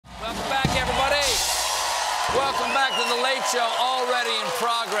Welcome back to The Late Show, already in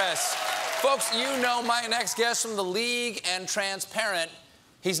progress. Folks, you know my next guest from The League and Transparent.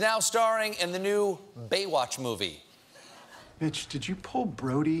 He's now starring in the new Baywatch movie. Mitch, did you pull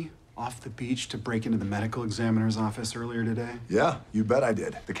Brody off the beach to break into the medical examiner's office earlier today? Yeah, you bet I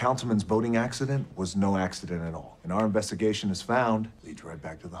did. The councilman's boating accident was no accident at all. And our investigation has found, leads right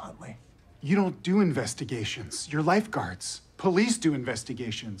back to the Huntley. You don't do investigations. You're lifeguards. Police do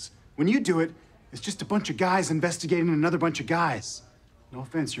investigations. When you do it, it's just a bunch of guys investigating another bunch of guys. No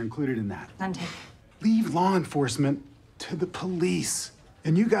offense, you're included in that. None taken. Leave law enforcement to the police.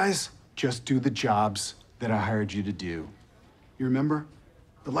 And you guys just do the jobs that I hired you to do. You remember?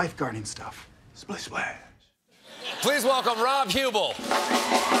 The lifeguarding stuff. Splish splash. Please welcome Rob Huebel.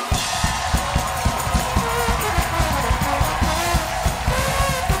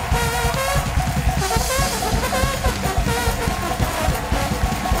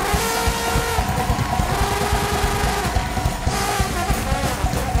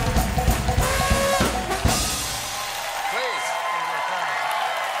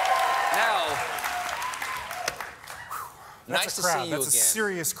 Nice to see you again. That's a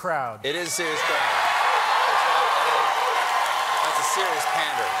serious crowd. It is a serious crowd. That's a serious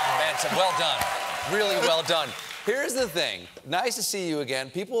pander. Man, well done. Really well done. Here's the thing. Nice to see you again.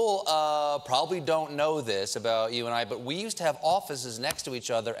 People probably don't know this about you and I, but we used to have offices next to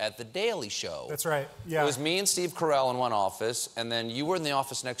each other at The Daily Show. That's right, yeah. It was me and Steve Carell in one office, and then you were in the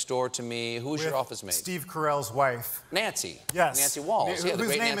office next door to me. Who was your office mate? Steve Carell's wife. Nancy. Yes. Nancy Walls. Yeah,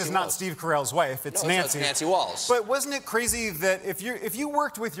 whose name is not Steve Carell's wife, it's Nancy. It's Nancy Walls. But wasn't it crazy that if you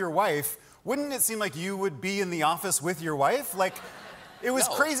worked with your wife, wouldn't it seem like you would be in the office with your wife? Like, it was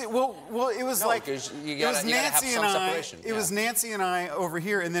crazy. Well, it was like it was Nancy and I. It was Nancy and I over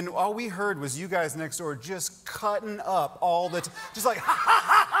here, and then all we heard was you guys next door just cutting up all the just like ha ha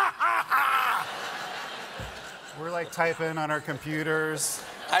ha ha ha ha. We're like typing on our computers.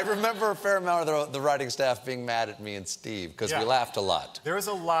 I remember a fair amount of the writing staff being mad at me and Steve because we laughed a lot. There was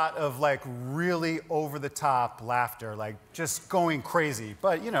a lot of like really over-the-top laughter, like just going crazy.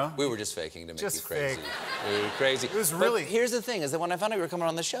 But you know, we were just faking to make you crazy. Fake. We were crazy. It was really. But here's the thing: is that when I found out you were coming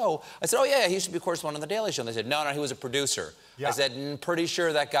on the show, I said, "Oh yeah, he used to be correspondent on the Daily Show." And they said, "No, he was a producer." Yeah. I said, "Pretty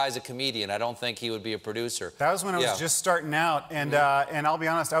sure that guy's a comedian. I don't think he would be a producer." That was when I was just starting out, and I'll be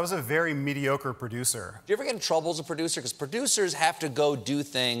honest, I was a very mediocre producer. Do you ever get in trouble as a producer? Because producers have to go do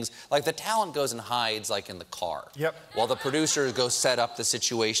things like the talent goes and hides like in the car. Yep. While the producers go set up the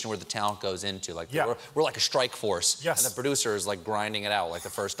situation where the talent goes into. Like we're like a strike force. Yes. And the producer is like grinding it out like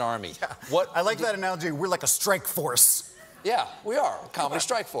the First Army. Yeah. I like that analogy. We're like a strike force. Yeah, we are a comedy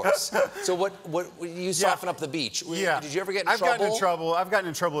strike force. So what you soften up the beach? Yeah. Did you ever get in trouble? I've gotten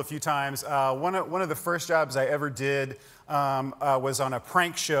in trouble a few times. One of the first jobs I ever did was on a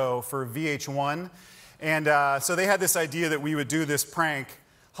prank show for VH1, and so they had this idea that we would do this prank.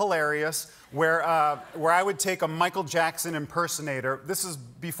 Hilarious, where I would take a Michael Jackson impersonator. This is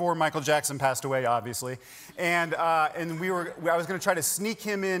before Michael Jackson passed away, obviously, and I was going to try to sneak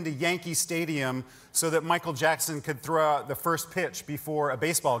him into Yankee Stadium so that Michael Jackson could throw out the first pitch before a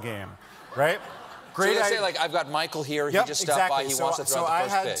baseball game, right? Great. So they say like, I've got Michael here. He just stopped by. He wants to throw out the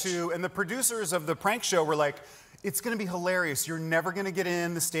first pitch. And the producers of the prank show were like, it's going to be hilarious. You're never going to get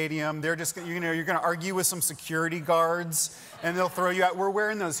in the stadium. They're just, you're going to argue with some security guards, and they'll throw you out. We're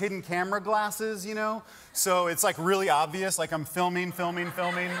wearing those hidden camera glasses, you know, so it's like really obvious, like I'm filming,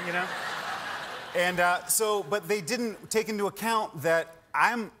 you know. And but they didn't take into account that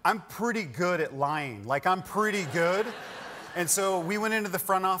I'm pretty good at lying. Like I'm pretty good, and so we went into the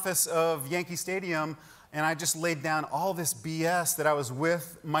front office of Yankee Stadium. And I just laid down all this BS that I was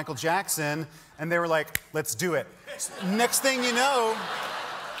with Michael Jackson, and they were like, let's do it. Next thing you know...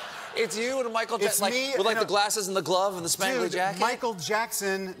 It's you and Michael Jackson, like, me, with like the glasses and the glove and the spangly jacket? Michael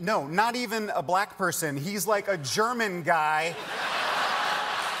Jackson, no, not even a black person. He's like a German guy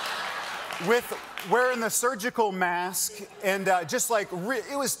wearing the surgical mask, and just like,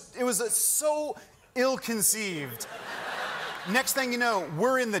 it was so ill-conceived. Next thing you know,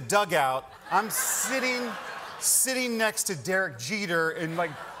 we're in the dugout. I'm sitting next to Derek Jeter and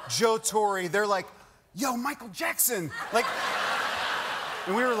like Joe Torre. They're like, yo, Michael Jackson. Like,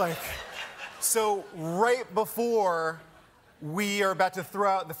 and we were like, so right before we are about to throw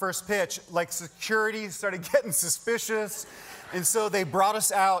out the first pitch, like security started getting suspicious. And so they brought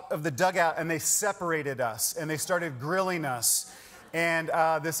us out of the dugout and they separated us and they started grilling us. And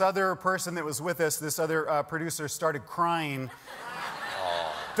this other person that was with us, this other producer, started crying.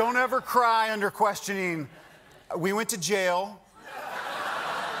 Don't ever cry under questioning. We went to jail.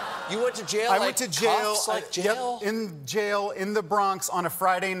 You went to jail? I like went to jail. Cuffs, like jail? Yep, in jail in the Bronx on a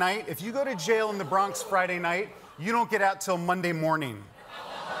Friday night. If you go to jail in the Bronx Friday night, you don't get out till Monday morning.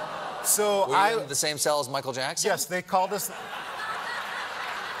 So Were you in the same cell as Michael Jackson? Yes, they called us.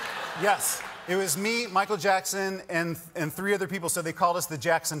 Yes, it was me, Michael Jackson, and 3 other people, so they called us the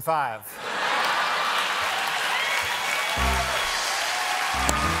Jackson 5.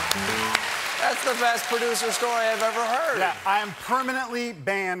 That's the best producer story I've ever heard. Yeah, I am permanently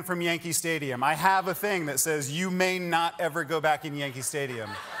banned from Yankee Stadium. I have a thing that says you may not ever go back in Yankee Stadium.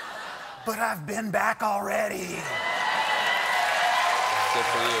 But I've been back already. Good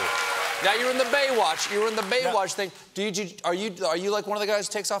for you. Now you're in the Baywatch. You were in the Baywatch thing. Are you like one of the guys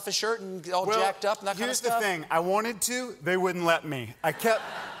who takes off his shirt and all jacked up and that kind of stuff? Here's the thing. I wanted to. They wouldn't let me. I kept.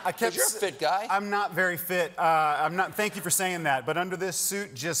 Because you're a fit guy. I'm not very fit. I'm not. Thank you for saying that. But under this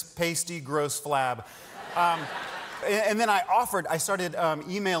suit, just pasty, gross flab. And then I started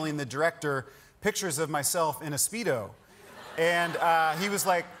emailing the director pictures of myself in a Speedo, and he was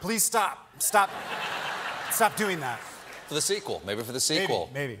like, "Please stop doing that." For the sequel, maybe for the sequel.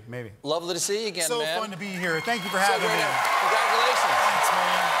 Maybe. Lovely to see you again, man. So fun to be here. Thank you for having me. Congratulations. Thanks,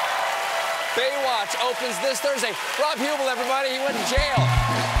 man. Baywatch opens this Thursday. Rob Huebel, everybody, he went to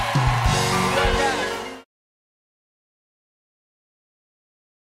jail.